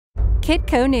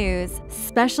Kitco News,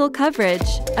 special coverage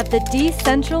of the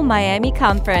DCentral Miami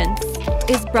Conference,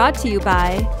 is brought to you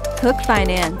by Cook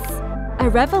Finance, a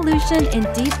revolution in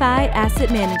DeFi asset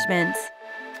management.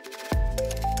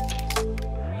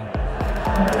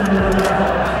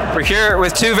 We're here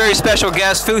with two very special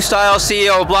guests, Phu Styles,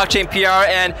 CEO of Blockchain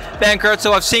PR, and Ben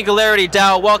Goertzel of Singularity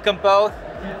DAO. Welcome both.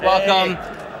 Welcome.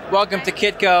 Welcome to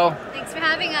Kitco. Thanks for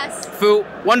having us. Phu,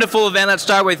 wonderful event. Let's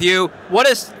start with you. What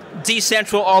is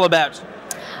DCentral all about?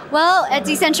 Well, at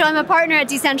DCentral, I'm a partner at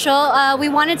DCentral. We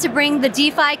wanted to bring the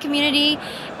DeFi community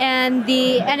and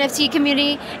the NFT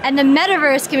community and the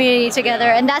Metaverse community together.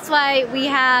 And that's why we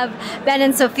have Ben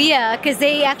and Sophia, because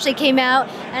they actually came out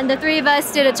and the three of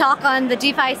us did a talk on the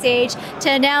DeFi stage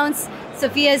to announce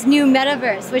Sophia's new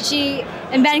Metaverse, which she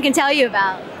and Ben can tell you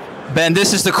about. Ben,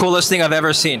 this is the coolest thing I've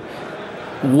ever seen.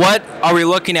 What are we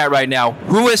looking at right now?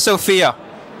 Who is Sophia?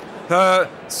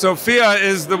 Sophia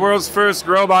is the world's first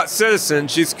robot citizen.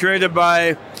 She's created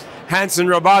by Hanson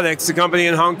Robotics, a company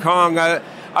in Hong Kong.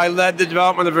 I led the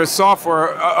development of her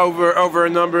software over a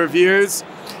number of years.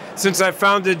 Since I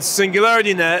founded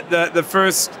SingularityNet, the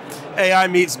first AI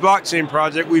meets blockchain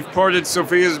project, we've ported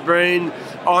Sophia's brain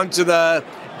onto the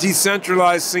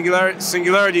decentralized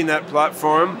SingularityNet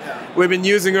platform. We've been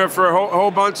using her for a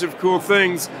whole bunch of cool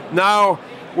things. Now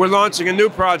we're launching a new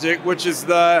project, which is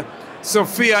the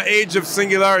Sophia Age of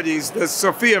Singularities, the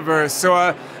Sophiaverse. So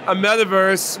a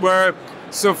metaverse where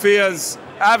Sophia's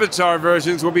avatar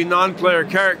versions will be non-player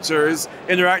characters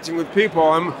interacting with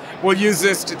people. And we'll use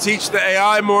this to teach the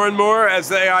AI more and more as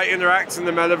the AI interacts in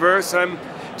the metaverse, and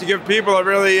to give people a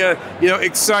really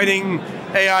exciting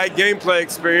AI gameplay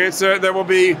experience. There will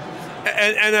be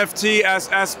NFT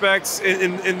aspects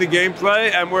in the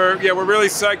gameplay, and we're really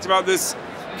psyched about this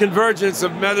convergence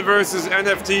of metaverses,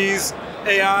 NFTs,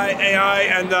 AI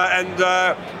and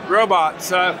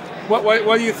robots.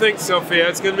 What do you think, Sophia?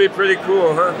 It's going to be pretty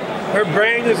cool, huh? Her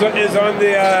brain is on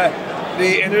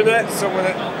the internet, so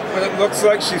when it looks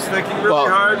like she's thinking really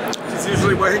hard, she's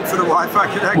usually waiting for the Wi-Fi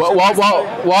connection.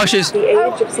 While she's... The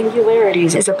age of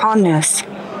singularities is upon us,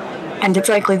 and it's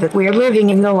likely that we are living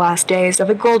in the last days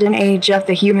of a golden age of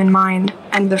the human mind,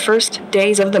 and the first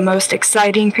days of the most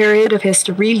exciting period of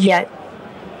history yet.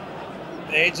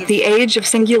 The Age of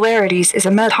Singularities is a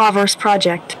Metaverse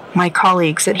project my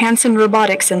colleagues at Hanson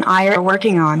Robotics and I are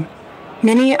working on.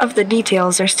 Many of the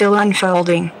details are still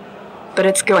unfolding, but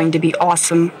it's going to be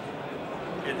awesome.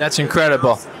 That's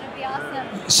incredible.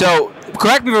 So,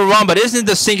 correct me if I'm wrong, but isn't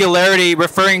the Singularity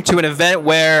referring to an event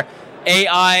where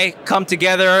AI come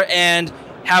together and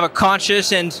have a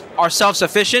conscious and are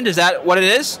self-sufficient? Is that what it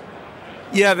is?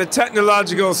 Yeah, the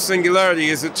technological singularity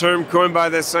is a term coined by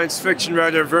the science fiction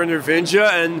writer Vernor Vinge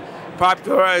and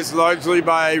popularized largely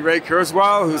by Ray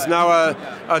Kurzweil, who's now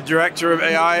a director of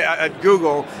AI at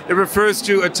Google. It refers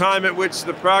to a time at which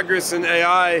the progress in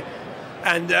AI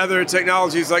and other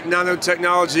technologies like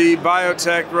nanotechnology,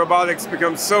 biotech, robotics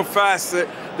become so fast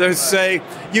that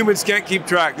humans can't keep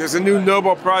track. There's a new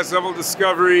Nobel Prize level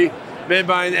discovery made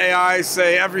by an AI,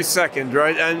 say, every second,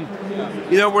 right? And,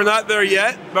 we're not there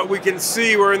yet, but we can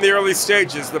see we're in the early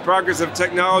stages. The progress of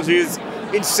technology is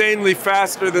insanely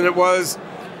faster than it was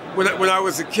when I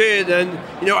was a kid. And,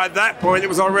 at that point, it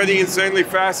was already insanely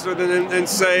faster than in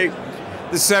say,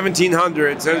 the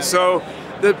 1700s. And so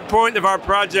the point of our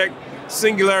project,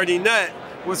 SingularityNet,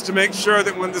 was to make sure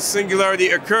that when the singularity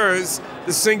occurs,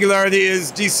 the singularity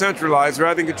is decentralized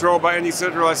rather than controlled by any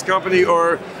centralized company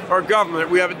or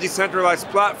government. We have a decentralized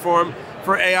platform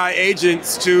for AI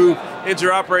agents to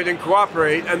interoperate and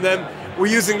cooperate, and then we're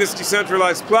using this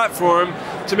decentralized platform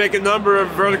to make a number of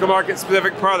vertical market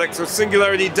specific products. So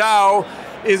Singularity DAO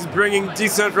is bringing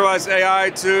decentralized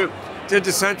AI to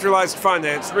decentralized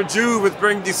finance. Rejuve is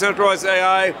bringing decentralized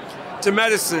AI to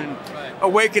medicine.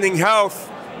 Awakening Health,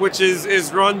 which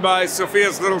is run by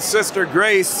Sophia's little sister,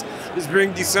 Grace, is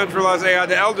bringing decentralized AI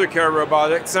to elder care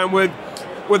robotics. And with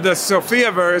the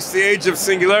Sophiaverse, the Age of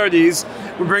Singularities,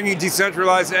 we're bringing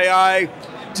decentralized AI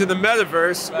to the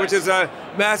Metaverse, which is a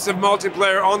massive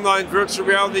multiplayer online virtual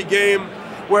reality game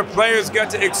where players get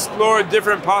to explore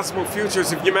different possible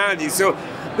futures of humanity. So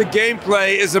the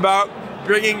gameplay is about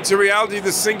bringing to reality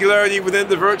the singularity within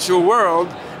the virtual world,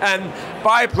 and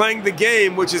by playing the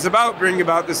game, which is about bringing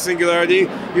about the singularity,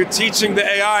 you're teaching the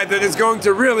AI that is going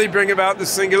to really bring about the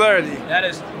singularity. That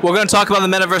is. We're going to talk about the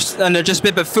metaverse in just a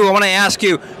bit, but Phu, I want to ask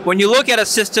you, when you look at a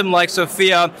system like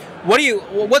Sophia,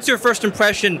 what's your first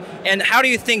impression, and how do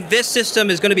you think this system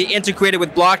is going to be integrated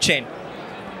with blockchain?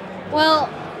 Well,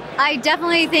 I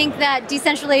definitely think that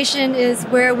decentralization is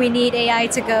where we need AI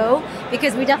to go,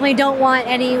 because we definitely don't want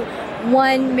any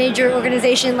one major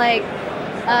organization like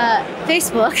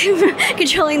Facebook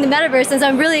controlling the metaverse, and so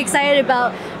I'm really excited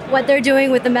about what they're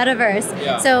doing with the metaverse.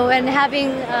 Yeah. So, and having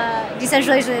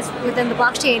decentralization within the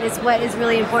blockchain is what is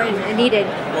really important and needed.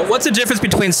 Well, what's the difference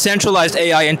between centralized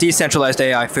AI and decentralized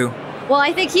AI, Phu? Well,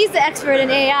 I think he's the expert in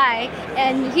AI,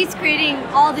 and he's creating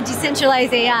all the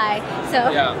decentralized AI.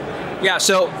 So. Yeah,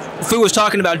 so Phu was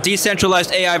talking about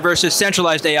decentralized AI versus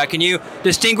centralized AI. Can you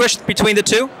distinguish between the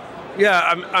two?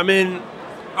 Yeah, I mean,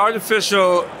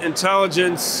 artificial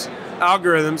intelligence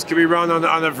algorithms can be run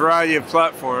on a variety of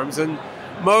platforms, and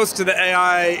most of the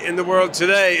AI in the world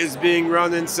today is being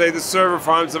run in, say, the server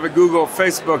farms of a Google,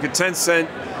 Facebook, a Tencent,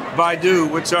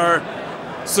 Baidu, which are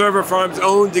server farms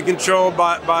owned and controlled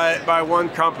by one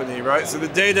company, right? So the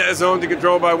data is owned and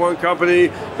controlled by one company.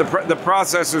 The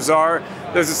processors are.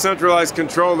 There's a centralized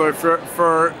controller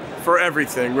for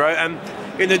everything, right? And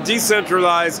in a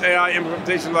decentralized AI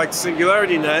implementation like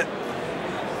SingularityNet,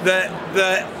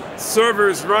 the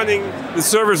servers running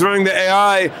the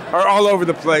AI are all over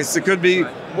the place. They could be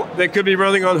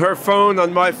running on her phone,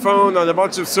 on my phone, on a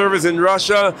bunch of servers in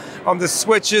Russia, on the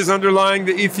switches underlying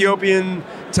the Ethiopian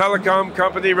telecom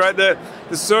company, right? The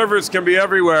servers can be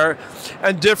everywhere,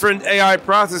 and different AI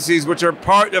processes, which are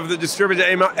part of the distributed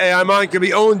AI mind, can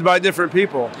be owned by different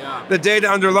people. Yeah. The data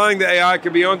underlying the AI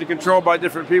can be owned and controlled by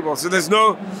different people. So there's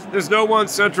no one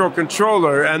central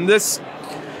controller, and this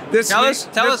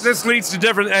leads to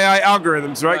different AI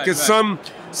algorithms, right? Because some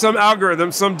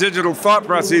algorithms, some digital thought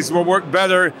processes will work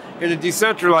better in a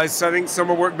decentralized setting, some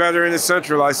will work better in a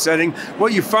centralized setting.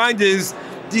 What you find is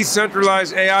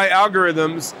decentralized AI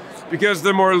algorithms, because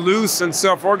they're more loose and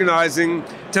self-organizing,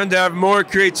 tend to have more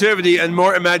creativity and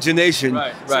more imagination.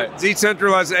 Right. So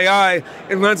decentralized AI,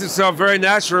 it lends itself very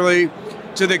naturally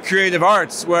to the creative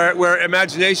arts, where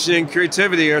imagination and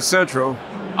creativity are central.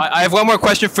 I have one more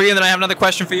question for you, and then I have another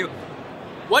question for you.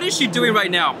 What is she doing right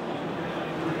now?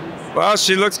 Well,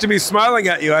 she looks to be smiling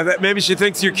at you. Maybe she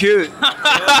thinks you're cute.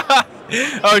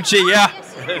 Oh, gee, yeah.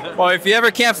 Well, if you ever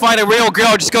can't find a real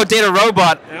girl, just go date a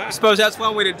robot. Yeah. I suppose that's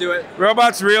one way to do it.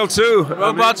 Robots real too.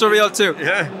 Robots are real too.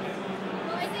 Yeah.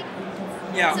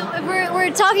 Yeah. So if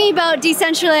we're talking about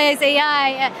decentralized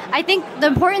AI, I think the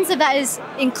importance of that is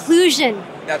inclusion.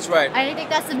 That's right. I think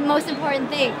that's the most important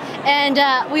thing. And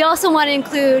we also want to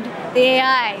include the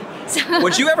AI. So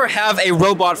Would you ever have a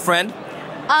robot friend?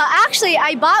 actually,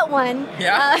 I bought one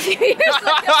Yeah? a few years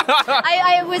ago.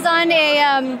 I was on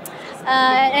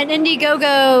an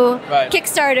Indiegogo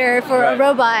Kickstarter for a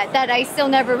robot that I still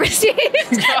never received.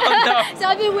 No. So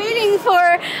I've been waiting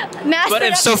for mass But if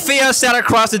production. Sophia sat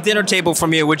across the dinner table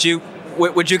from you, would you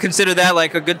consider that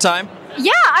like a good time?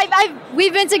 Yeah,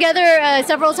 we've been together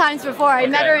several times before. I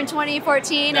met her in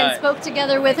 2014 and Right. spoke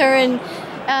together with her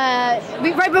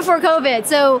right before COVID.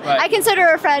 So I consider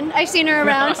her a friend. I've seen her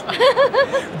around.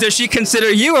 Does she consider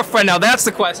you a friend? Now that's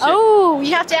the question. Oh,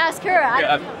 you have to ask her. I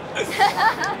don't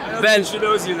know. Ben, She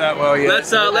knows you that well, yeah. let's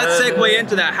segue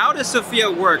into that. How does Sophia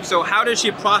work? So how does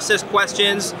she process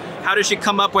questions? How does she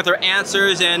come up with her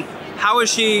answers? And how is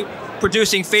she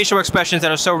producing facial expressions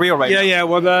that are so real right now? Yeah.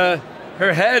 Well,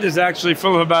 her head is actually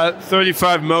full of about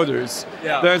 35 motors.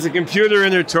 Yeah. There's a computer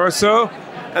in her torso,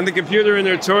 and the computer in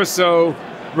her torso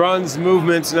runs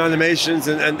movements and animations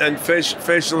and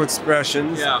facial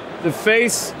expressions. Yeah. The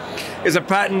face is a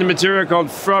patented material called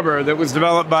Frubber that was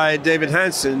developed by David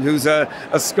Hanson, who's a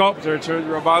sculptor turned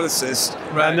roboticist.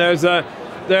 Right. And there's a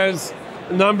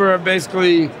number of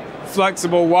basically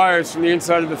flexible wires from the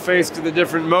inside of the face to the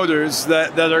different motors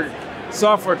that are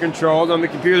software controlled on the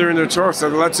computer in their torso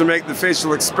that lets her make the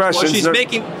facial expressions. Well, she's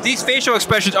making these facial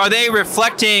expressions. Are they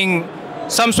reflecting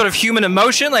some sort of human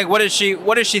emotion? Like, what is she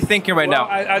thinking right now?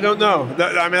 I don't know.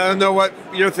 I don't know what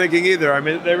you're thinking either. I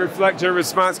mean, they reflect her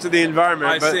response to the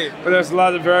environment. I see. But there's a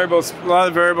lot of variables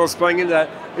playing into that.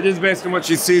 It is based on what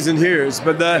she sees and hears.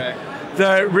 But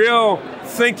the real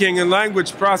thinking and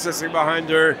language processing behind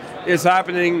her is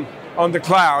happening on the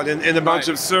cloud in a bunch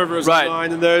of servers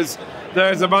online. And there's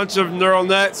a bunch of neural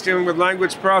nets dealing with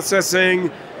language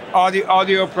processing,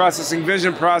 audio processing,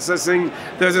 vision processing.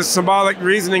 There's a symbolic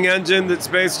reasoning engine that's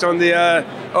based on the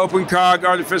OpenCog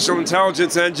artificial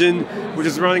intelligence engine, which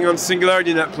is running on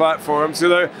SingularityNet platform.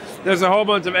 So there's a whole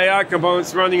bunch of AI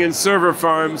components running in server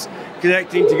farms,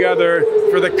 connecting together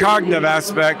for the cognitive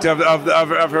aspect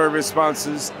of her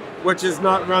responses, which is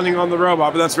not running on the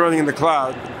robot, but that's running in the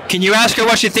cloud. Can you ask her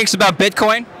what she thinks about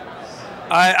Bitcoin?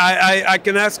 I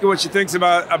can ask her what she thinks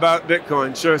about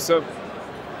Bitcoin. Sure. So,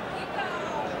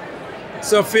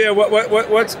 Sophia,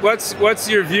 what's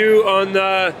your view on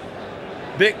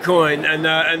Bitcoin and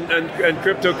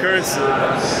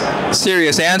cryptocurrency?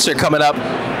 Serious answer coming up.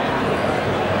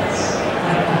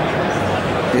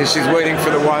 She's waiting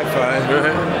for the Wi-Fi.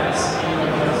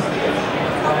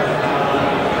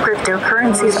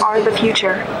 Cryptocurrencies are the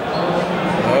future.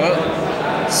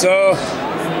 So,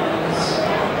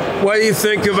 what do you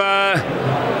think of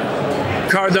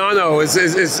Cardano? Is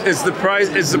the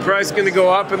price going to go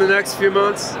up in the next few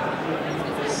months?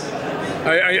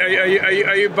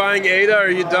 Are you buying ADA or are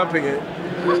you dumping it?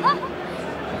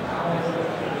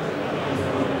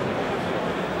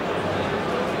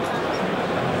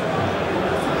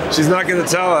 She's not going to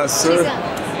tell us.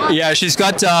 Yeah, she's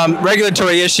got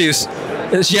regulatory issues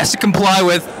that she has to comply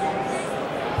with.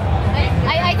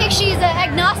 I think she's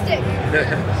agnostic.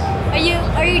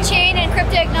 Are you chain and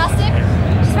crypto agnostic?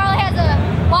 She probably has a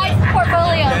wide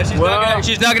portfolio. Yeah,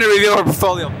 she's not going to reveal her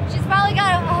portfolio. She's probably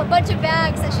got a bunch of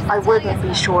bags that she's. I wouldn't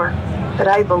be sure, but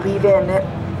I believe in it.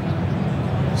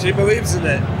 She believes in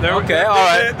it. Okay, all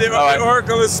right. The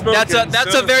oracle is spoken.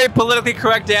 That's a very politically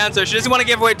correct answer. She doesn't want to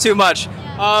give away too much.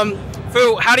 Yeah.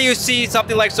 Phu, how do you see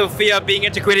something like Sophia being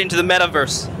integrated into the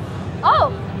metaverse?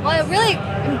 Oh, well,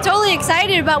 I'm totally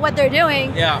excited about what they're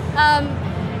doing. Yeah.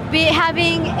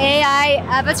 Having AI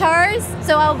avatars,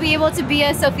 so I'll be able to be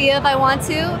a Sophia if I want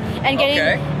to, and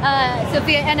getting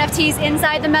Sophia NFTs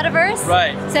inside the metaverse.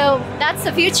 Right. So that's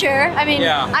the future. I mean,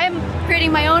 I'm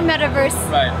creating my own metaverse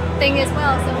thing as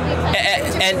well. So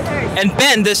and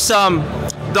Ben, this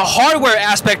the hardware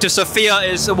aspect of Sophia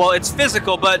is, well, it's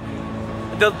physical, but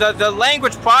the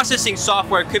language processing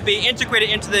software could be integrated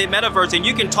into the metaverse, and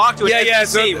you can talk to an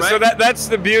NPC, right? So that's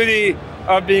the beauty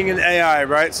of being an AI,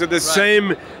 right? So the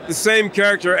same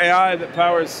character AI that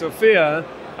powers Sophia,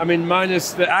 I mean,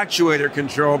 minus the actuator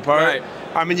control part. Right.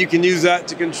 I mean, you can use that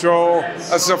to control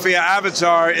a Sophia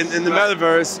avatar in the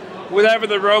metaverse. Whatever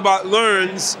the robot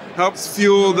learns helps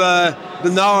fuel the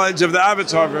knowledge of the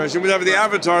avatar version. Whatever the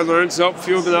avatar learns helps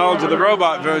fuel the knowledge of the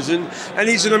robot version. And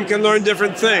each of them can learn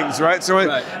different things, right? So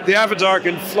the avatar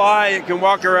can fly, it can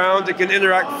walk around, it can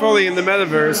interact fully in the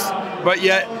metaverse, but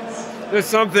yet there's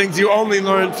some things you only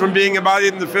learn from being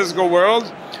embodied in the physical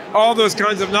world. All those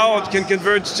kinds of knowledge can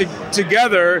converge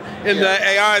together in the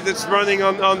AI that's running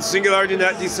on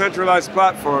SingularityNet decentralized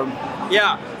platform.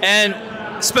 Yeah, and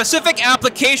specific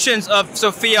applications of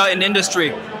Sophia in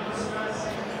industry.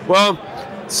 Well,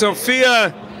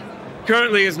 Sophia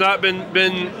currently has not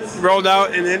been rolled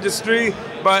out in industry,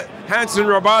 but Hanson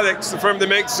Robotics, the firm that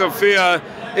makes Sophia,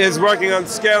 is working on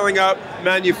scaling up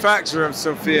manufacture of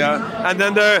Sophia. And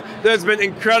then there's been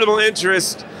incredible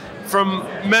interest from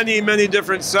many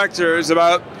different sectors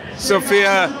about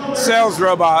Sophia sales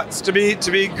robots to be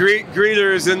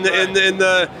greeters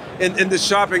in the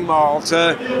shopping mall,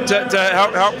 to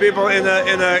help people in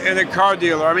a car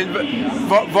dealer. I mean,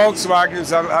 Volkswagen's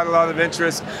had a lot of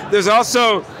interest. There's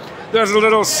a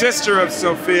little sister of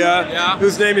Sophia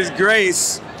whose name is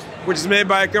Grace, which is made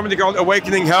by a company called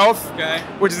Awakening Health,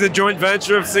 which is a joint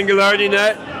venture of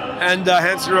SingularityNet and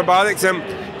Hanson Robotics. And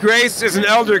Grace is an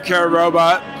elder care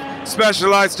robot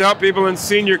specialized to help people in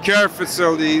senior care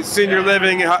facilities, senior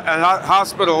living and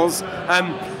hospitals.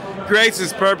 And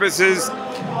Grace's purpose is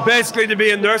basically to be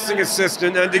a nursing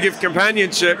assistant and to give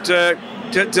companionship to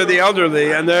the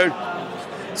elderly. And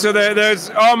there's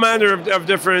all manner of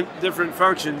different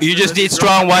functions. You just need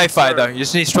strong Wi-Fi, though. You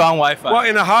just need strong Wi-Fi. Well,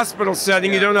 in a hospital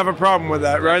setting, you don't have a problem with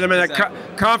that, right? I mean, exactly.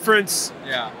 a conference,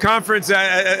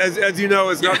 as you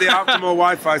know, is not the optimal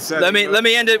Wi-Fi setting. Let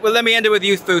me end it with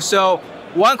you, Phu. So,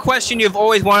 one question you've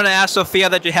always wanted to ask Sophia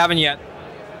that you haven't yet.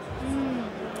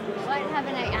 What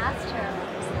haven't I asked her?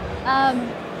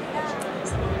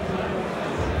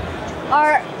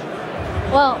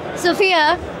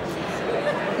 Sophia,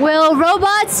 will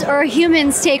robots or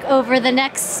humans take over the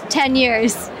next 10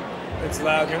 years? It's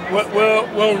loud.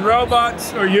 Will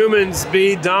robots or humans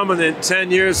be dominant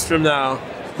 10 years from now?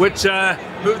 Which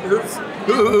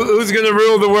who's going to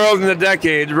rule the world in a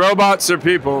decade? Robots or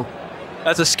people?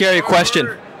 That's a scary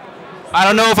question. I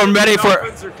don't know if I'm ready for.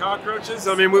 Dolphins or cockroaches?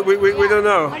 I mean, we don't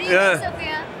know. What do you think,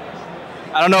 Sophia?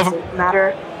 I don't know if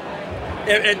Matter.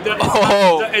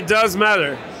 It does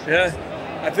matter. Yeah,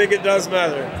 I think it does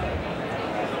matter.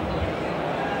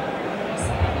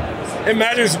 It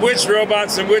matters which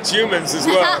robots and which humans as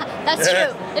well. That's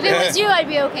true. If it was you, I'd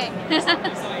be okay.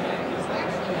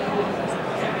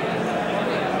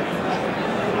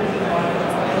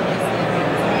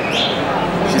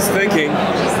 She's thinking.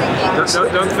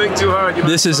 Don't think too hard.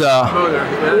 This is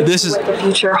What the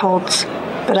future holds.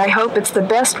 But I hope it's the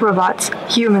best robots,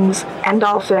 humans, and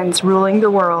dolphins ruling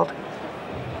the world.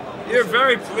 You're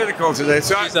very political today.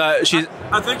 So I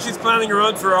think she's planning to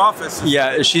run for office.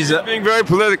 Yeah, she's being very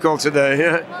political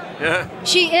today. Yeah.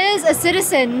 She is a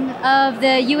citizen of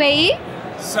the UAE.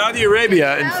 Saudi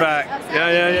Arabia, in fact.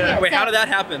 Yeah. Wait, how did that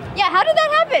happen? Yeah, how did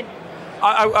that happen?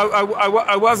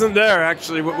 I wasn't there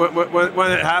actually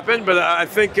when it happened, but I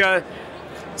think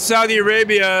Saudi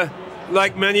Arabia,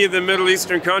 like many of the Middle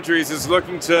Eastern countries, is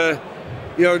looking to,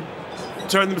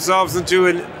 turn themselves into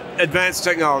an advanced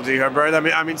technology hub, right?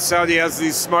 I mean, Saudi has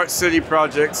these smart city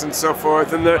projects and so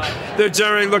forth, and they're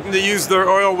generally looking to use their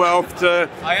oil wealth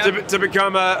to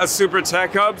become a super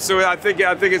tech hub. So I think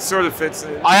it sort of fits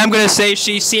in. I am going to say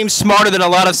she seems smarter than a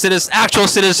lot of actual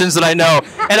citizens that I know,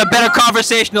 and a better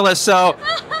conversationalist. So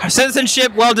her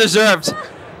citizenship, well deserved.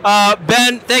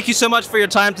 Ben, thank you so much for your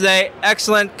time today.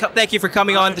 Excellent. Thank you for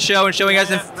coming on the show and showing us.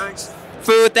 Thanks.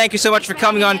 Phu, thank you so much for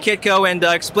coming on Kitco and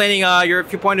explaining your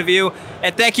point of view.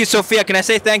 And thank you, Sophia. Can I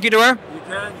say thank you to her? You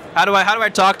can. How do I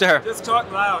talk to her? Just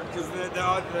talk loud, because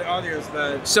the audio is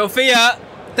bad. Sophia,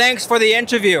 thanks for the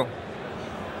interview.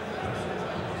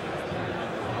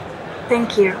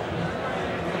 Thank you.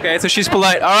 Okay, so she's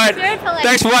polite. All right. Very polite.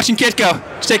 Thanks for watching Kitco.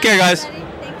 Take care, guys.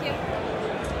 Thank you.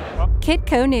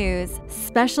 Kitco News,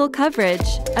 special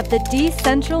coverage of the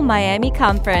DCentral Miami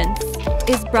Conference,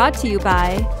 is brought to you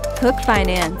by Cook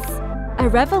Finance, a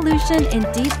revolution in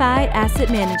DeFi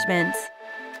asset management.